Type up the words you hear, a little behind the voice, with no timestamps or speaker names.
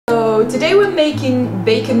So today we're making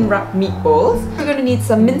bacon wrapped meatballs. We're going to need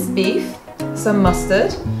some minced beef, some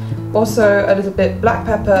mustard, also a little bit black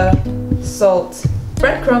pepper, salt,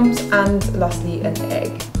 breadcrumbs, and lastly an egg.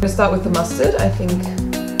 I'm going to start with the mustard. I think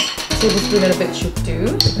a tablespoon and a bit should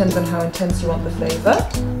do. Depends on how intense you want the flavour.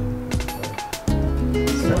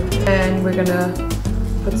 And we're going to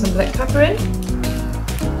put some black pepper in.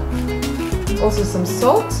 Also some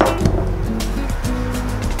salt.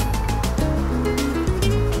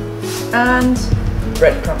 And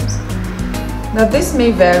breadcrumbs. Now this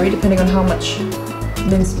may vary depending on how much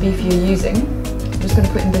minced beef you're using. I'm just going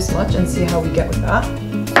to put in this much and see how we get with that.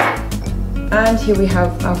 And here we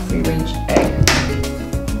have our free-range egg.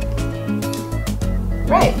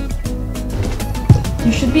 Right.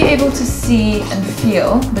 You should be able to see and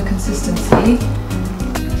feel the consistency.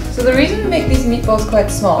 So the reason we make these meatballs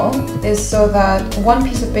quite small is so that one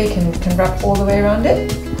piece of bacon can wrap all the way around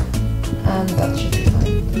it, and that should be fine.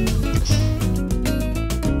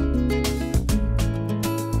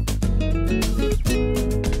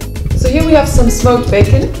 So here we have some smoked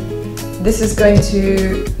bacon. This is going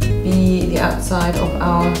to be the outside of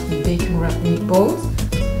our bacon wrapped meatballs.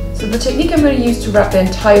 So the technique I'm going to use to wrap the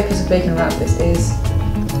entire piece of bacon around this is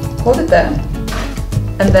hold it there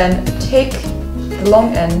and then take the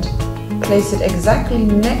long end, place it exactly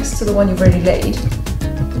next to the one you've already laid,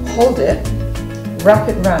 hold it, wrap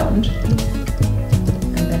it round,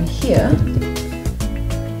 and then here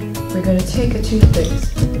we're going to take a toothpick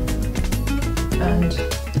and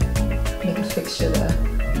make a fixture there.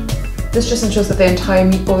 This just ensures that the entire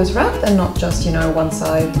meatball is wrapped and not just, one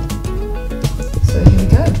side. So here we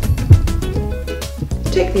go.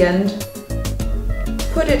 Take the end,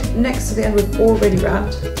 put it next to the end we've already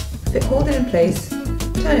wrapped, hold it in place,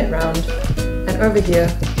 turn it round, and over here,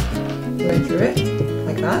 going through it,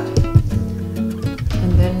 like that,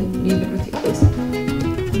 and then leave it with the others.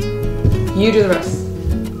 You do the rest.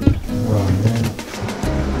 Oh, man.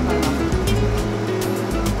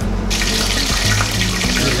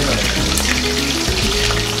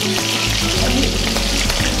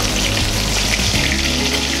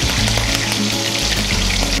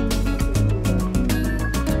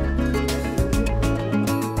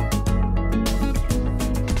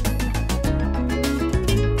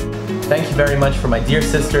 Thank you very much for my dear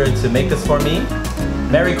sister to make this for me.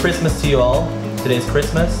 Merry Christmas to you all. Today's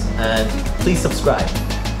Christmas, and please subscribe.